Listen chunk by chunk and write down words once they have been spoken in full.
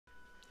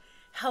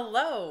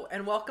Hello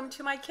and welcome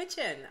to my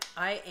kitchen.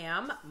 I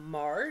am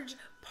Marge,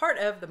 part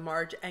of the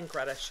Marge and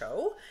Greta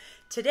show.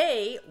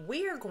 Today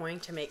we are going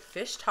to make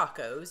fish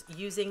tacos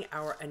using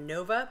our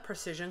Anova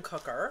precision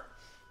cooker,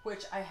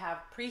 which I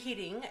have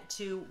preheating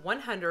to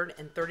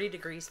 130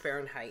 degrees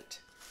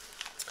Fahrenheit.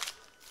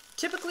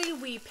 Typically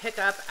we pick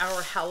up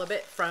our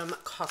halibut from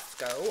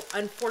Costco.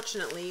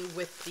 Unfortunately,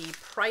 with the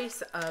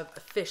price of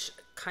fish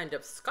kind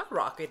of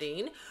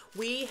skyrocketing,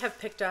 we have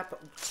picked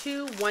up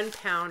 2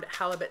 1-pound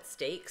halibut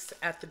steaks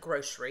at the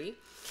grocery,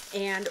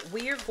 and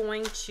we are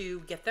going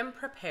to get them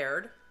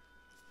prepared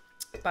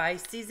by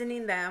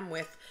seasoning them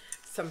with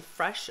some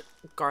fresh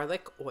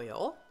garlic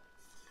oil,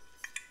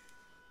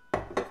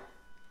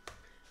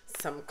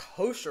 some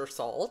kosher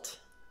salt,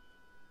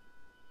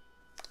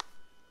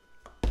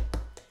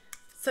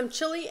 some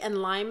chili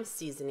and lime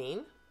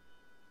seasoning,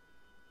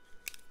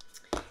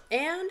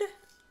 and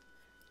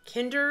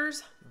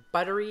Kinder's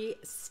buttery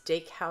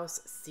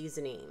steakhouse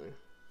seasoning.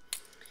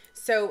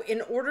 So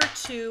in order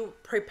to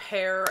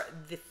prepare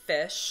the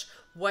fish,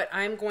 what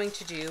I'm going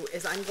to do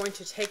is I'm going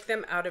to take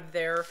them out of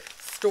their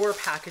store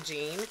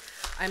packaging.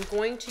 I'm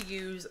going to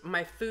use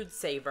my food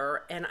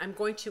saver and I'm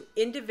going to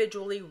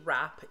individually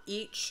wrap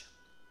each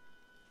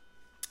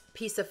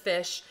piece of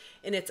fish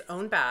in its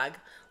own bag.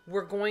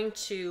 We're going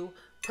to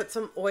put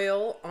some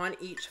oil on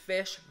each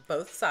fish,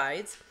 both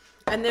sides,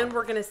 and then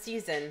we're going to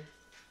season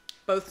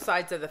both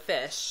sides of the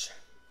fish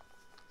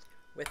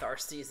with our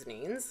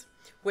seasonings,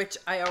 which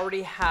I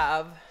already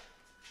have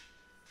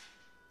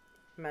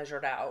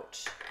measured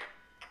out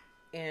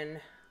in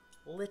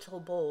little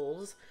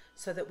bowls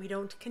so that we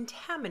don't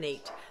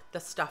contaminate the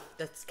stuff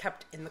that's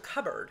kept in the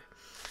cupboard.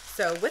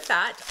 So with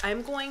that,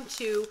 I'm going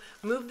to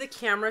move the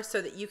camera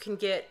so that you can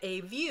get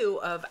a view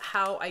of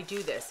how I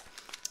do this.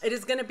 It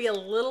is going to be a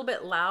little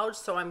bit loud,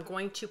 so I'm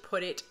going to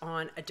put it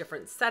on a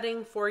different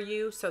setting for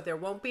you so there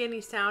won't be any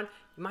sound.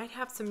 You might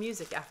have some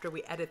music after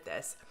we edit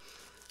this,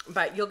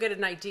 but you'll get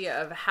an idea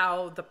of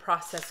how the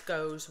process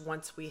goes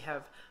once we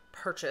have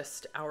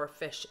purchased our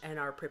fish and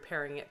are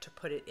preparing it to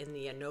put it in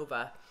the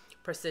Anova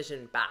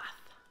precision bath.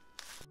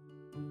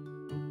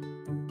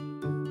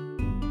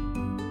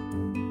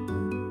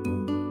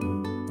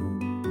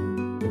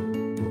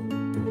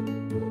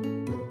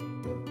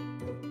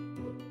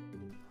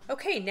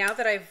 Okay, now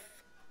that I've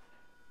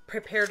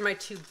prepared my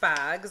 2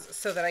 bags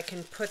so that I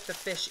can put the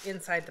fish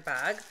inside the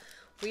bag,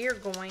 we are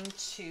going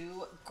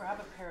to grab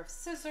a pair of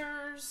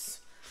scissors.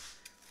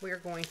 We're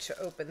going to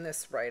open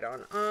this right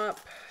on up.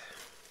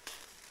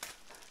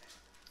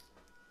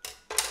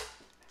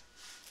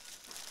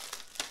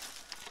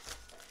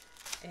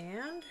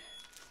 And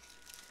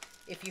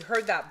if you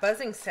heard that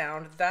buzzing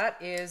sound, that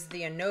is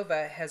the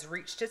Anova has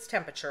reached its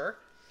temperature.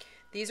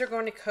 These are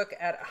going to cook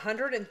at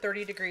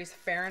 130 degrees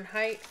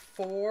Fahrenheit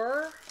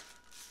for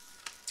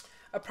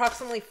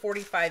approximately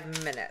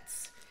 45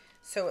 minutes.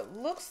 So it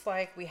looks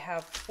like we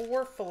have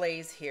 4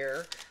 fillets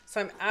here. So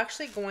I'm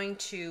actually going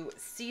to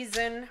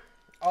season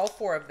all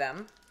 4 of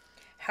them.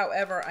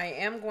 However, I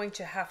am going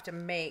to have to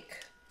make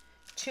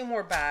 2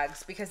 more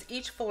bags because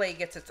each fillet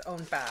gets its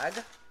own bag.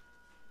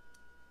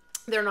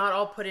 They're not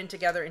all put in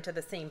together into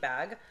the same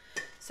bag.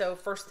 So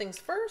first things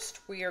first,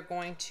 we are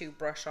going to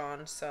brush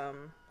on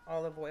some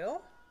olive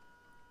oil.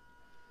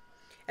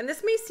 And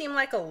this may seem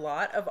like a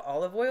lot of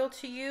olive oil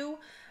to you.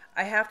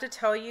 I have to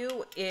tell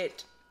you,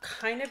 it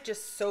kind of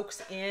just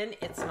soaks in.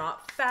 It's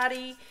not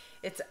fatty.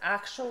 It's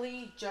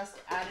actually just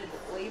added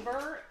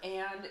flavor.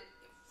 And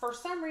for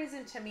some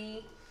reason to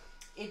me,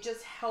 it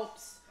just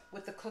helps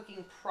with the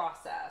cooking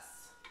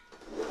process.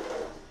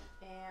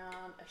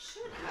 And I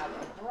should have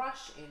a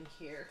brush in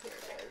here. Here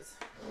it is.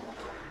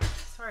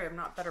 Sorry, I'm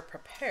not better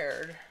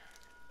prepared.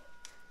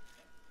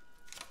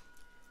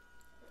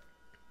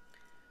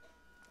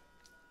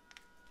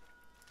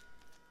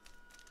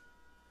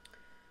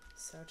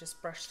 So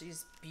just brush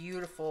these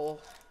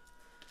beautiful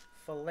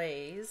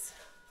fillets.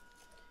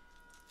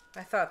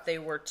 I thought they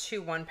were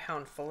 2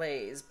 1-pound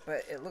fillets,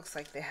 but it looks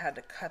like they had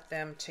to cut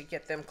them to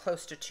get them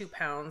close to 2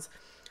 pounds.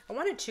 I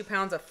wanted 2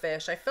 pounds of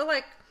fish. I feel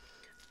like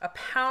a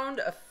pound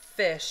of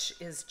fish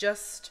is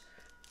just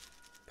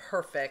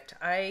perfect.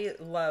 I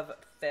love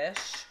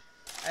fish.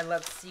 I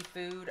love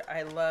seafood.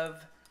 I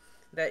love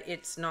that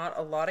it's not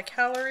a lot of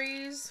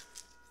calories.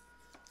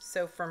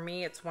 So for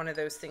me, it's one of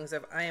those things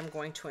of I am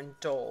going to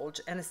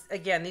indulge. And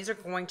again, these are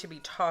going to be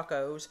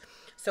tacos.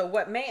 So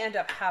what may end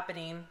up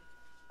happening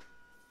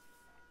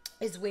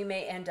is we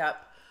may end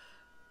up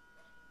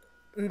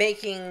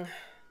making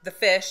the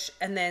fish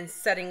and then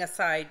setting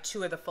aside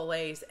 2 of the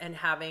fillets and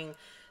having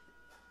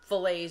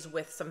fillets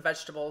with some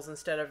vegetables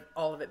instead of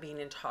all of it being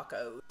in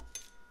tacos.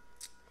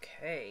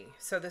 Okay,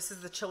 so this is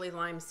the chili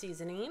lime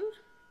seasoning.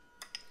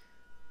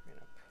 I'm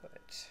gonna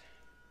put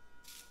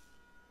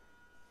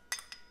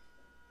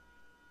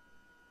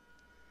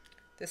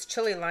this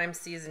chili lime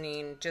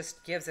seasoning,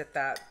 just gives it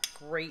that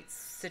great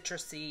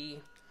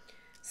citrusy,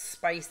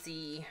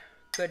 spicy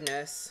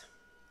goodness,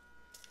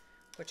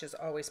 which is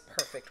always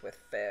perfect with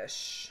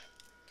fish.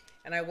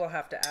 And I will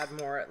have to add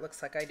more. It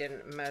looks like I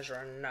didn't measure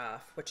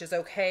enough, which is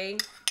okay.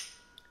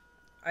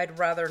 I'd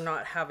rather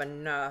not have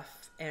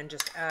enough and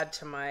just add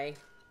to my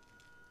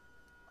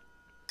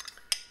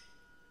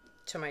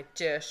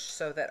dish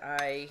so that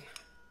I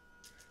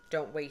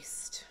don't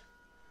waste.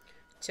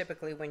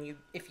 Typically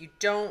if you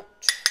don't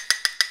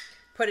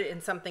put it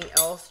in something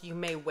else, you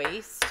may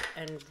waste,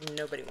 and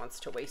nobody wants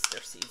to waste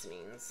their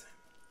seasonings.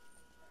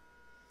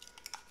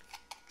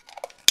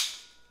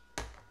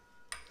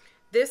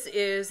 This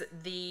is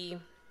the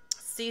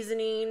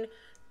seasoning,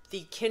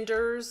 the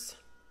Kinder's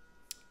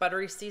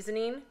buttery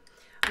seasoning.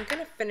 I'm going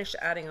to finish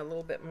adding a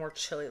little bit more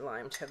chili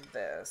lime to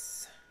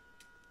this.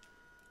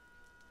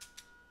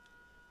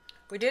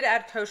 We did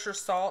add kosher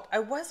salt. I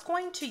was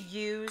going to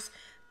use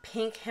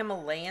pink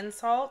Himalayan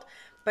salt,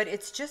 but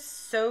it's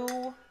just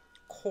so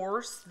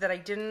coarse that I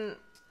didn't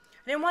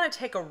want to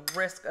take a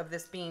risk of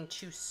this being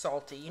too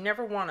salty. You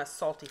never want a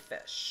salty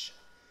fish.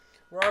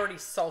 We're already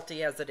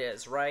salty as it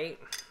is, right?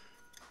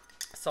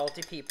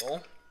 Salty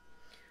people.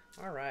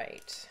 All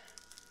right.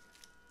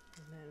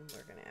 And then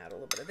we're going to add a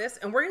little bit of this.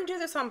 And we're going to do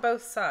this on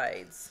both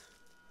sides.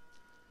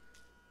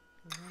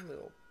 And then we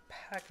will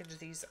package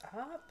these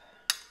up.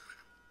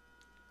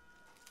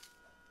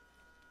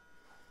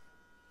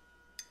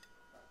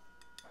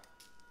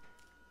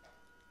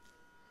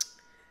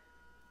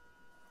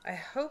 I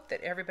hope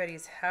that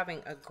everybody's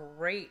having a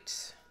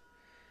great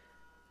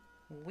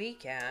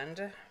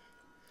weekend.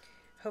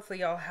 Hopefully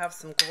y'all have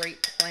some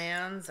great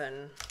plans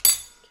and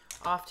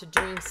off to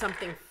doing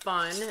something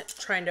fun,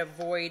 trying to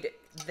avoid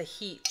the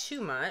heat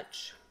too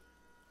much.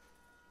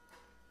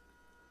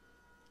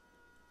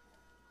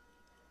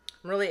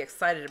 I'm really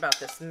excited about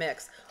this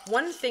mix.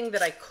 One thing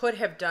that I could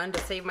have done to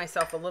save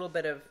myself a little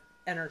bit of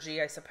energy,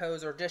 I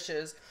suppose, or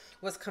dishes,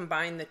 was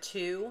combine the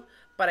two,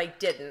 but I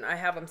didn't. I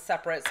have them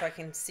separate so I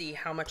can see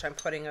how much I'm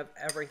putting of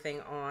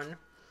everything on.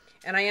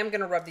 And I am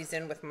going to rub these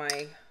in with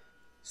my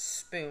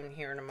spoon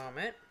here in a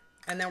moment.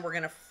 And then we're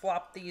going to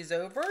flop these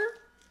over.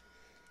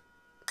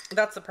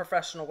 That's a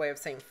professional way of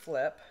saying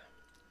flip.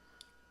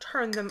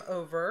 Turn them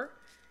over.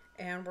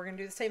 And we're going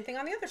to do the same thing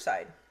on the other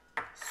side.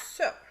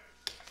 So,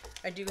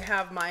 I do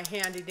have my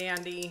handy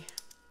dandy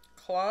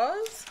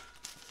claws.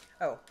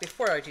 Oh,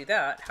 before I do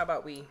that, how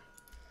about we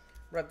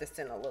rub this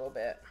in a little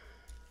bit.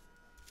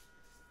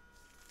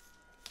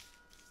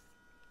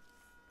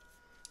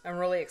 I'm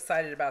really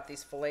excited about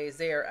these fillets.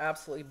 They are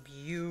absolutely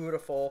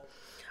beautiful.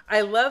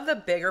 I love the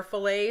bigger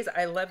fillets.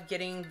 I love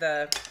getting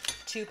the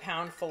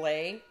 2-pound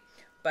fillet,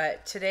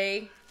 but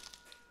today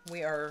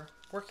we are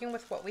working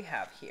with what we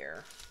have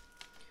here.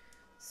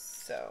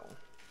 So,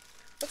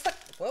 looks like,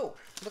 whoa,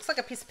 looks like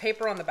a piece of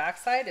paper on the back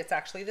side. It's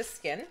actually the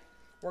skin.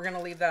 We're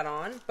gonna leave that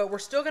on, but we're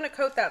still gonna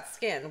coat that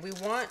skin. We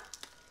want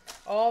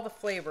all the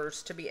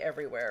flavors to be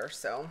everywhere,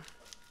 so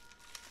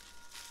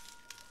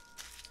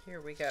here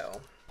we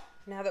go.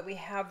 Now that we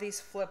have these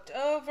flipped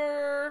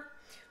over,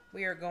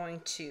 we are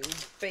going to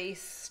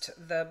baste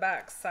the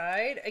back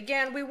side.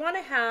 Again, we want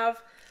to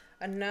have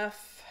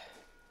enough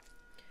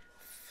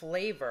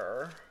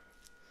flavor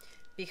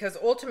because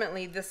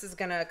ultimately this is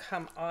going to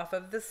come off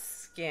of the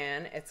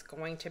skin. It's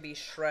going to be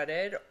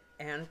shredded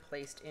and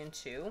placed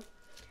into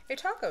a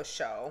taco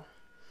shell.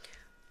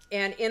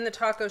 And in the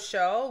taco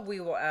shell, we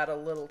will add a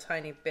little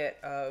tiny bit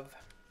of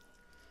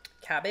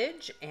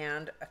cabbage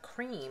and a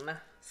cream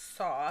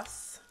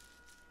sauce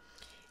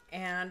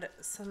and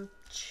some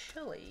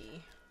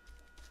chili.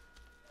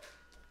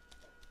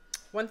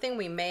 One thing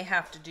we may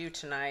have to do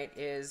tonight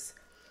is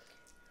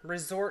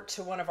resort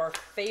to one of our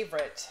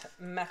favorite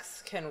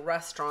Mexican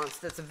restaurants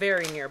that's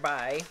very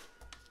nearby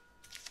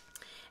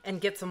and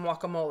get some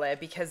guacamole,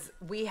 because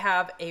we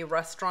have a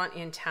restaurant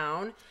in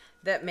town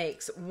that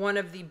makes one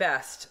of the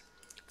best,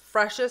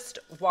 freshest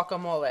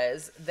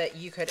guacamoles that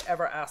you could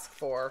ever ask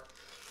for.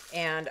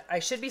 And I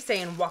should be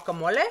saying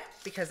guacamole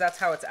because that's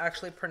how it's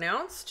actually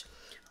pronounced.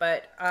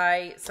 But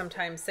I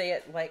sometimes say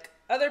it like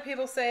other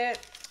people say it,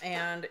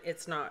 and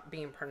it's not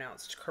being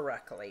pronounced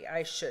correctly.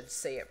 I should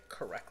say it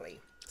correctly.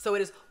 So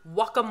it is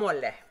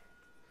guacamole.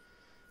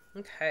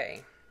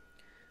 Okay.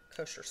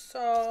 Kosher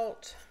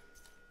salt.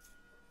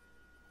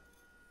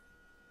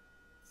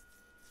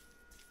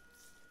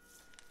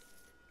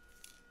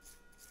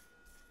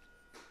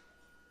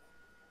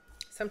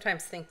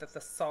 Sometimes think that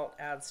the salt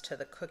adds to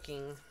the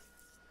cooking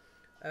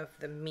of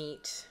the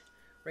meat,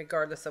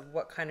 regardless of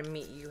what kind of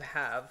meat you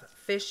have.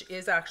 Fish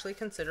is actually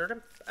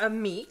considered a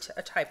meat,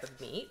 a type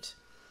of meat.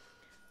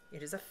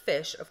 It is a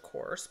fish, of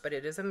course, but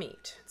it is a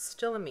meat. It's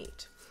still a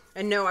meat.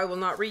 And no, I will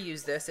not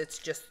reuse this. It's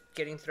just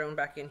getting thrown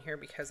back in here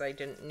because I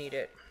didn't need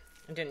it.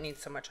 I didn't need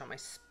so much on my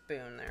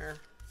spoon there.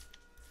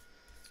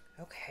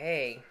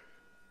 Okay.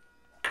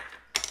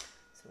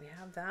 So we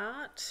have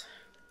that.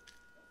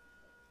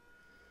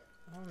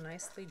 All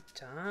nicely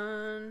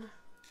done.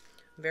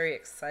 I'm very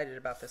excited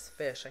about this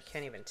fish. I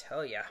can't even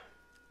tell you.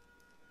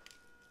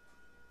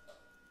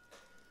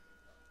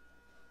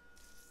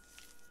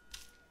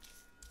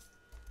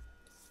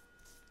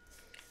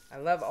 I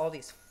love all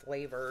these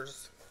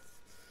flavors.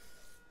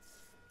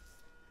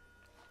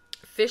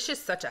 Fish is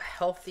such a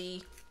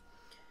healthy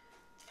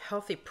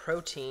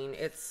protein.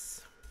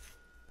 It's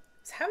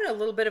having a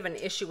little bit of an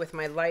issue with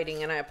my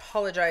lighting, and I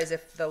apologize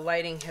if the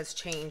lighting has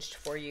changed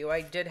for you.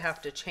 I did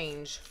have to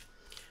change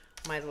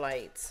my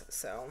lights,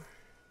 so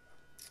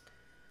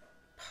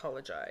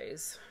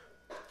apologize.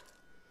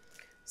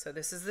 So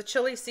this is the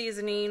chili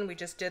seasoning. We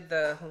just did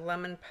the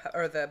lemon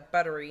or the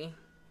buttery.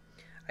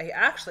 I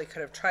actually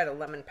could have tried a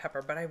lemon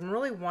pepper, but I'm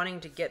really wanting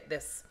to get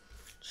this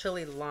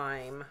chili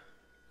lime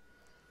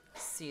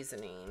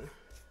seasoning.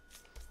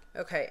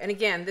 Okay, and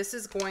again, this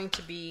is going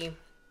to be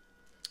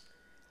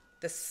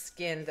the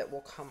skin that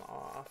will come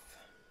off,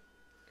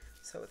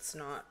 so it's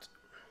not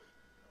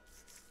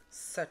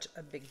such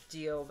a big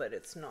deal that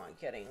it's not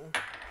getting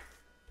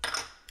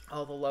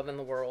all the love in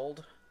the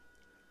world.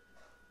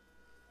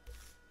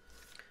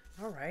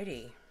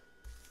 Alrighty.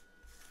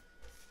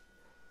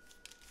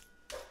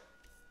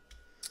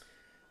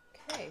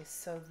 Okay,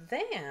 so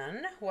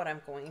then what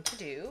I'm going to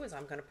do is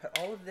I'm going to put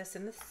all of this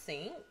in the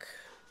sink.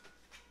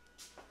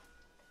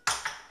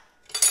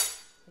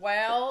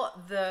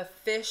 While the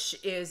fish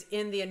is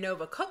in the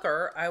Anova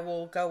cooker, I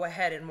will go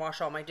ahead and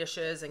wash all my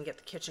dishes and get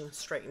the kitchen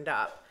straightened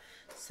up.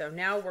 So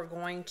now we're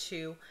going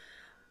to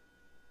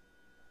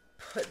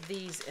put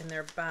these in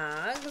their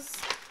bags.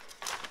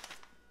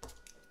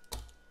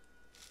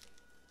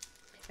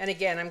 And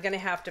again, I'm going to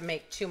have to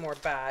make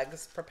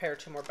prepare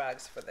two more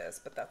bags for this,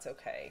 but that's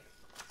okay.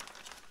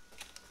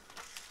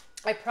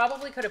 I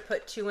probably could have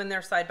put two in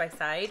there side by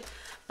side,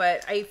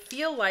 but I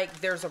feel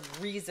like there's a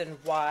reason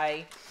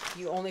why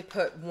you only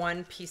put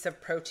one piece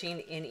of protein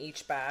in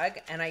each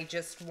bag, and I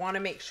just want to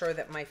make sure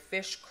that my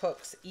fish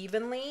cooks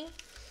evenly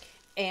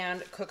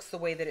and cooks the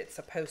way that it's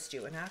supposed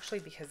to. And actually,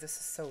 because this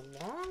is so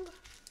long,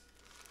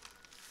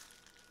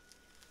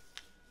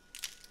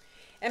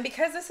 and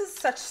because this is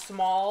such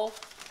small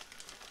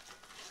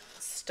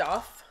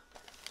stuff,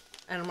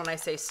 and when I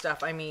say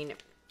stuff, I mean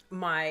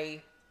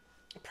my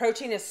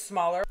protein is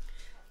smaller.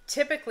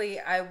 Typically,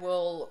 I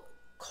will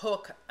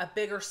cook a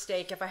bigger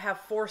steak. If I have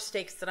 4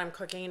 steaks that I'm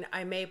cooking,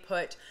 I may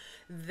put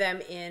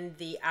them in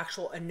the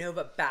actual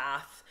Anova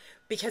bath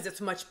because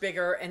it's much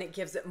bigger and it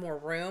gives it more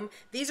room.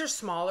 These are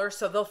smaller,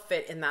 so they'll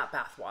fit in that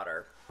bath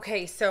water.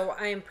 Okay, so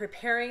I am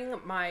preparing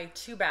my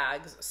 2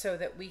 bags so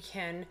that we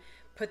can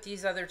put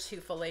these other 2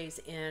 fillets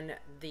in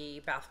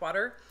the bath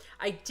water.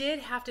 I did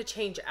have to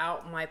change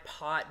out my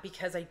pot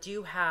because I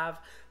do have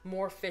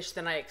more fish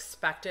than I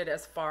expected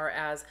as far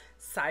as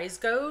size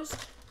goes.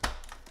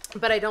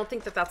 But I don't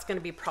think that that's going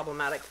to be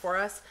problematic for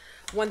us.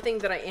 One thing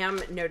that I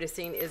am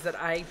noticing is that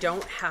I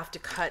don't have to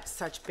cut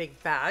such big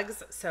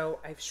bags. So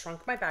I've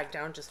shrunk my bag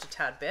down just a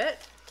tad bit.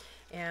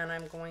 And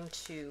I'm going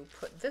to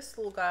put this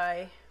little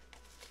guy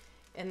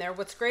in there.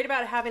 What's great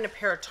about having a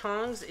pair of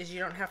tongs is you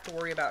don't have to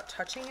worry about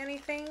touching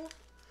anything.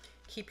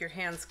 Keep your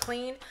hands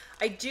clean.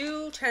 I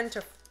do tend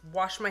to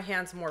wash my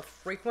hands more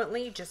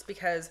frequently just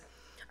because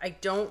I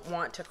don't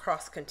want to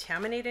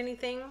cross-contaminate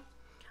anything.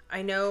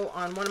 I know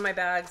on one of my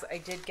bags I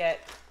did get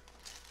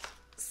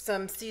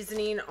some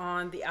seasoning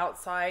on the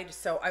outside,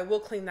 so I will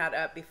clean that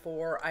up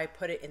before I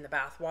put it in the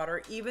bath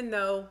water. Even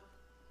though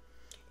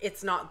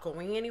it's not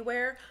going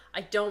anywhere,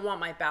 I don't want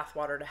my bath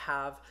water to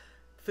have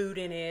food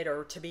in it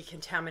or to be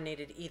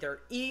contaminated either,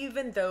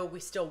 even though we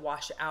still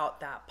wash out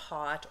that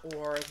pot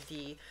or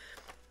the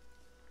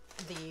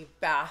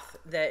bath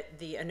that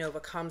the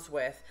Anova comes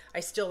with. I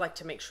still like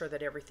to make sure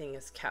that everything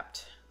is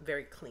kept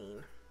very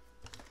clean.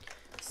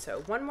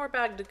 So one more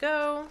bag to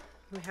go.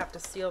 We have to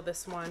seal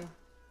this one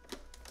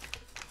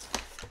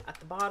at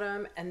the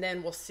bottom, and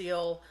then we'll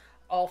seal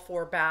all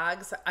 4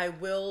 bags. I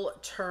will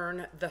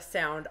turn the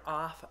sound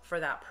off for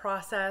that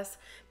process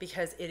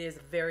because it is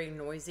very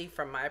noisy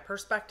from my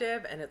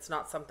perspective, and it's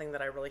not something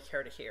that I really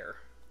care to hear.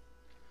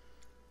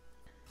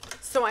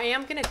 So I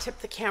am going to tip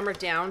the camera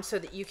down so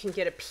that you can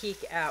get a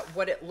peek at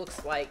what it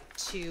looks like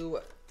to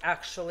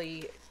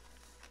actually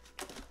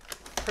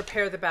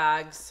prepare the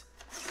bags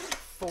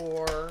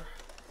for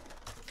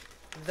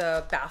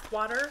the bath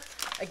water.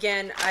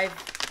 Again, I've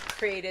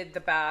created the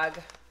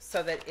bag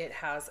so that it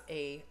has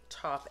a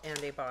top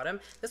and a bottom.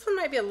 This one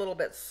might be a little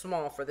bit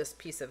small for this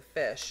piece of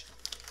fish,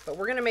 but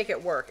we're gonna make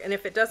it work. And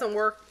if it doesn't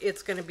work,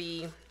 it's gonna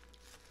be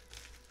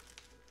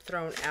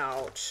thrown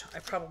out. I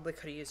probably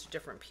could have used a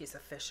different piece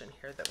of fish in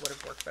here that would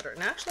have worked better.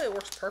 And actually it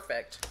works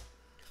perfect.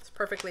 It's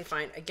perfectly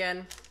fine.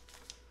 Again,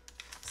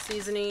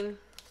 seasoning.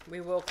 We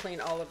will clean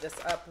all of this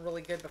up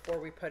really good before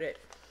we put it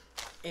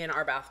in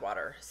our bath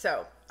water.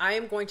 So I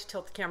am going to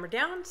tilt the camera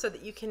down so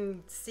that you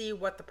can see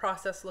what the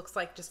process looks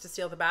like just to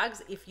seal the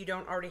bags if you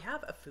don't already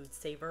have a Food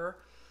Saver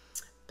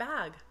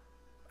bag.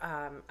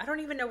 I don't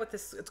even know what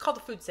this, it's called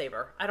a Food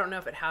Saver. I don't know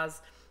if it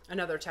has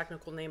another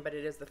technical name, but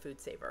it is the Food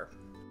Saver.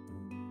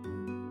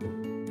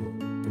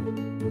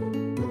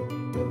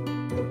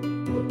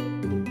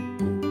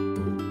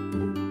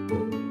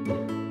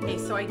 Okay,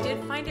 so I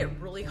did find it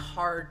really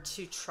hard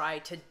to try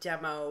to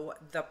demo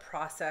the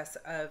process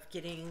of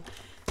getting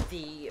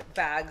the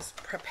bags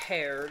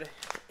prepared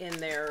in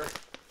their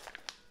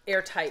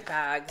airtight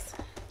bags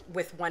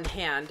with one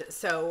hand.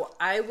 So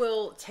I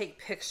will take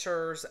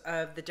pictures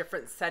of the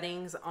different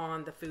settings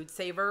on the Food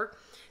Saver.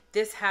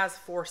 This has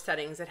 4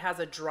 settings. It has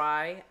a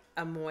dry,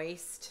 a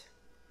moist,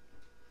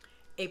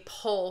 a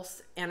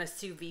pulse, and a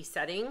sous vide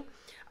setting.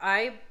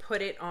 I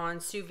put it on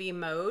sous vide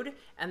mode,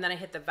 and then I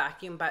hit the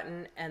vacuum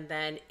button, and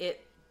then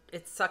it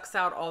sucks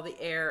out all the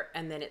air,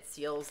 and then it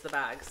seals the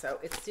bag. So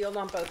it's sealed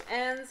on both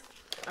ends.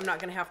 I'm not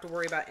gonna have to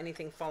worry about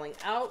anything falling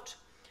out.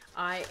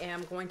 I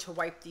am going to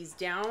wipe these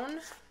down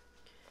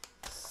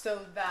so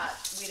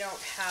that we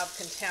don't have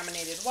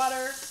contaminated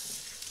water.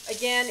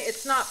 Again,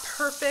 it's not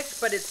perfect,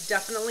 but it's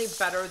definitely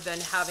better than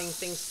having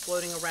things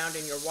floating around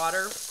in your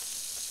water.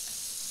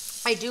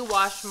 I do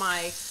wash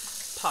my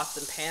pots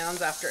and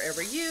pans after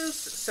every use,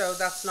 so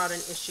that's not an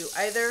issue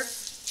either.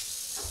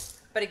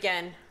 But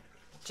again,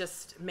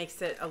 just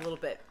makes it a little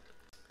bit.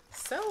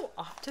 So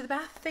off to the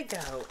bath they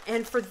go.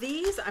 And for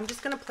these, I'm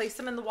just gonna place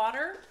them in the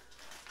water.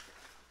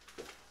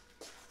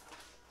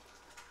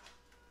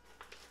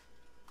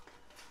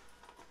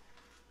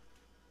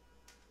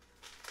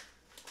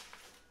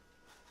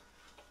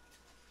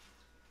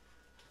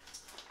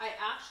 I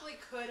actually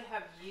could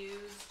have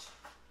used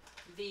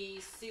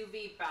the sous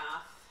vide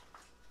bath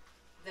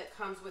that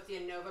comes with the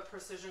Anova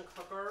precision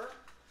cooker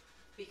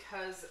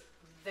because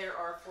there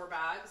are 4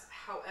 bags.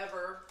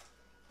 However,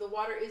 the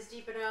water is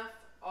deep enough.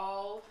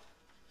 All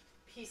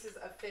pieces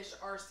of fish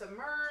are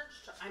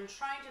submerged. I'm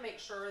trying to make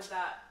sure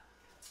that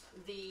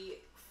the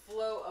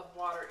flow of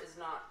water is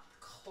not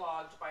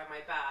clogged by my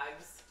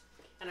bags,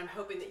 and I'm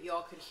hoping that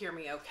y'all could hear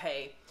me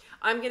okay.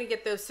 I'm gonna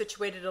get those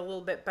situated a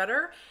little bit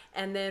better,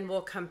 and then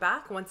we'll come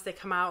back once they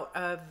come out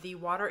of the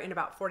water in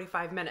about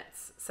 45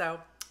 minutes. So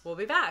we'll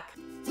be back.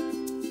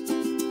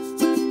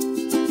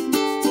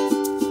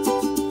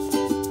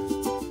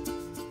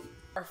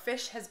 Our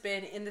fish has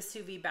been in the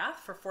sous vide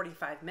bath for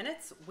 45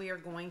 minutes. We are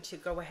going to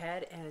go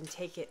ahead and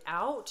take it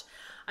out.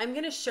 I'm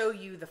gonna show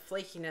you the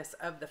flakiness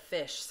of the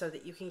fish so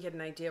that you can get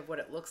an idea of what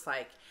it looks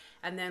like.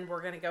 And then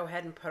we're gonna go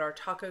ahead and put our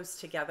tacos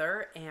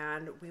together,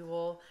 and we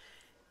will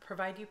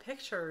provide you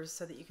pictures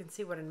so that you can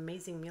see what an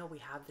amazing meal we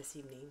have this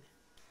evening.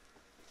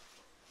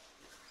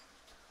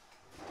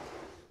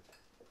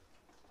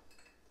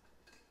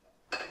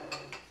 We're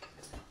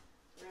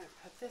gonna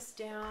put this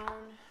down.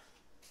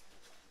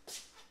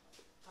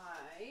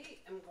 I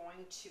am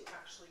going to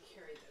actually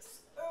carry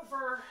this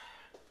over.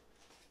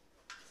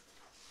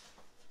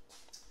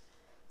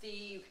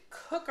 The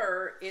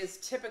cooker is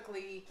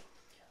typically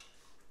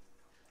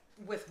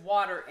with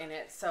water in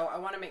it, so I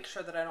want to make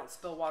sure that I don't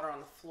spill water on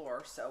the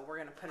floor. So we're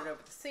going to put it over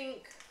the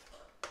sink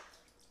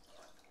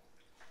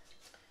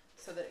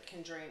so that it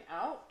can drain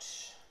out.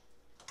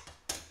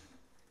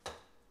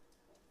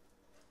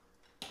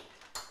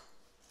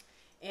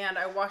 And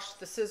I washed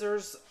the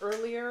scissors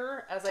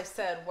earlier. As I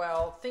said,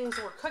 while things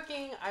were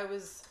cooking, I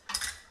was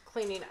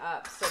cleaning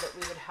up so that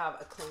we would have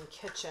a clean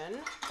kitchen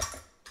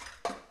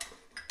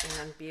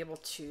and be able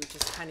to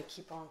just kind of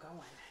keep on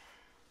going.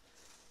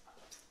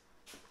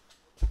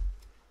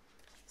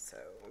 So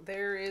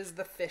there is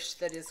the fish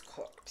that is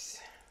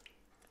cooked.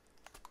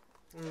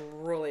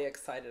 I'm really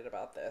excited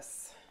about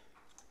this.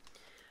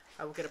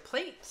 I will get a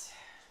plate.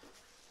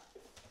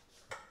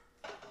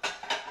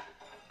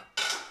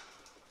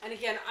 And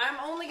again, I'm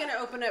only going to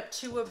open up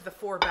 2 of the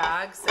 4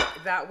 bags.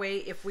 That way,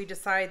 if we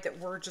decide that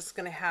we're just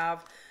going to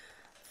have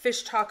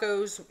fish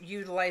tacos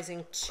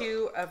utilizing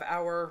 2 of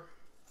our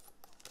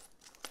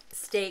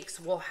steaks,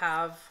 we'll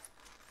have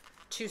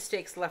 2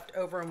 steaks left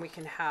over, and we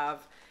can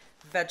have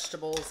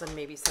vegetables and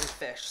maybe some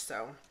fish.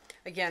 So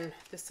again,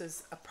 this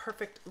is a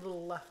perfect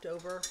little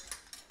leftover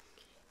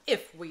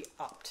if we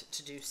opt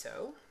to do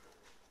so.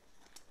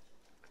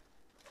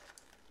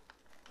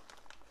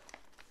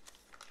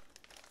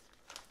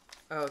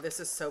 Oh, this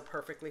is so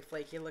perfectly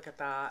flaky. Look at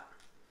that.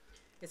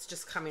 It's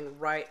just coming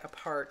right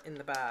apart in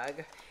the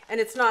bag.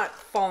 And it's not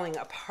falling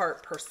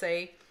apart per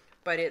se,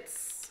 but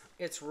it's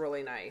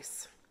really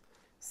nice.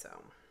 So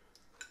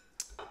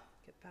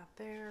get that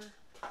there.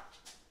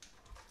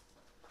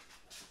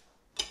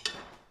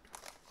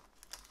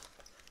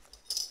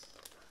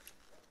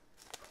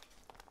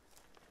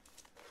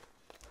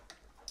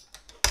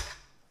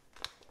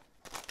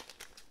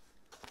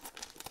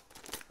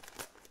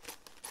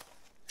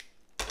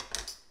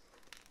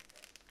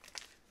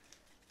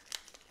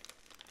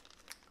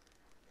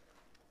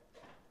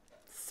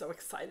 So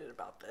excited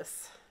about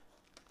this.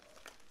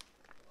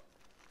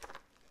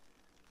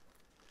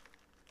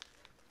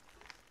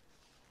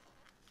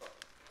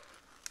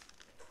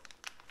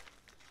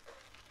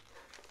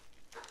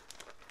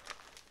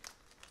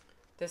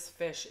 This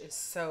fish is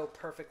so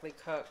perfectly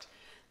cooked.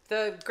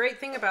 The great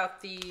thing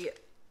about the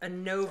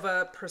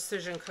Anova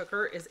precision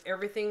cooker is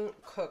everything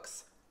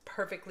cooks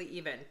perfectly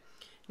even.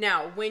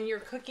 Now, when you're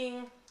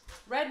cooking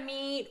red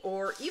meat,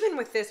 or even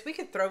with this, we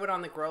could throw it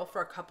on the grill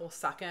for a couple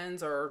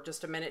seconds or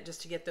just a minute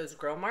just to get those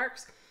grill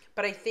marks.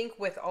 But I think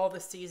with all the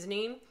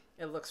seasoning,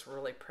 it looks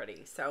really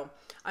pretty. So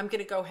I'm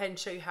gonna go ahead and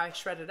show you how I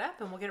shred it up,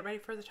 and we'll get it ready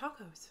for the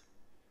tacos.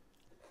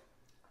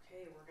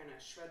 Okay, we're gonna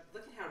shred.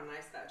 Look at how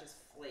nice that just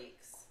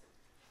flakes.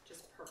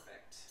 Just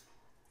perfect.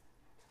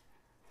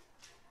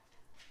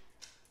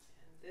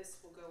 And this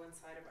will go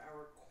inside of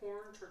our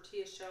corn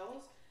tortilla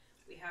shells.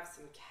 We have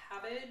some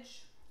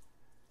cabbage.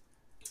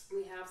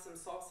 We have some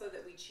salsa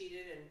that we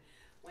cheated and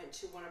went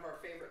to one of our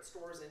favorite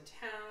stores in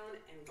town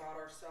and got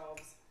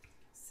ourselves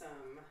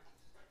some,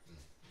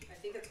 I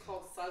think it's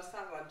called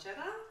salsa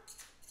ranchera,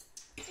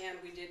 and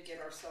we did get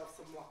ourselves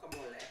some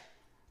guacamole.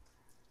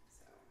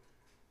 So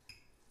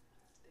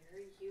there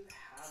you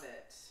have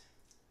it.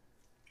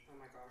 Oh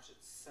my gosh,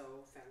 it's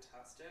so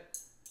fantastic.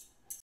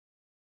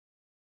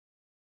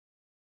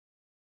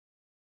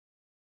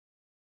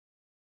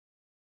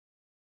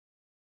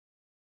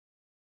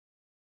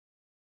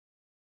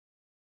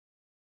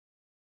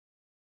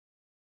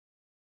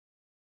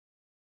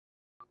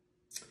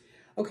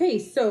 Okay,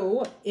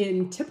 so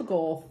in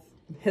typical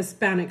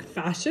Hispanic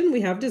fashion,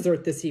 we have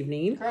dessert this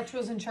evening. Gretch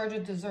was in charge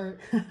of dessert.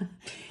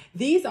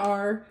 These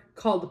are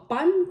called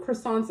pan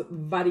croissants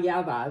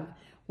variedad,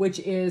 which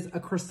is a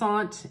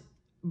croissant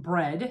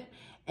bread,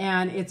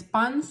 and it's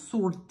pan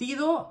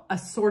surtido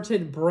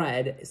assorted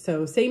bread.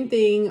 So same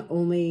thing,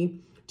 only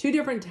two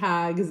different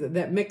tags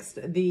that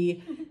mixed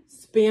the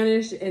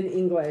Spanish and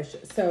English.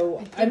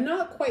 So I'm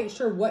not quite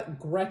sure what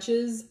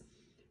Gretch's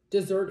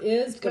dessert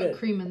is, It's got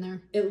cream in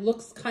there. It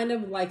looks kind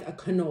of like a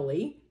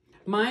cannoli.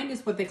 Mine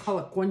is what they call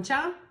a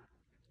concha,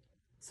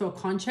 so a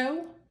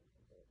concho,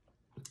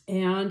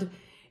 and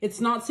it's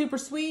not super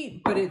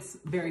sweet, but it's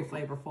very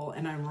flavorful,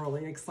 and I'm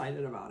really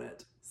excited about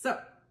it. So,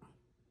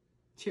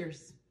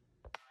 cheers.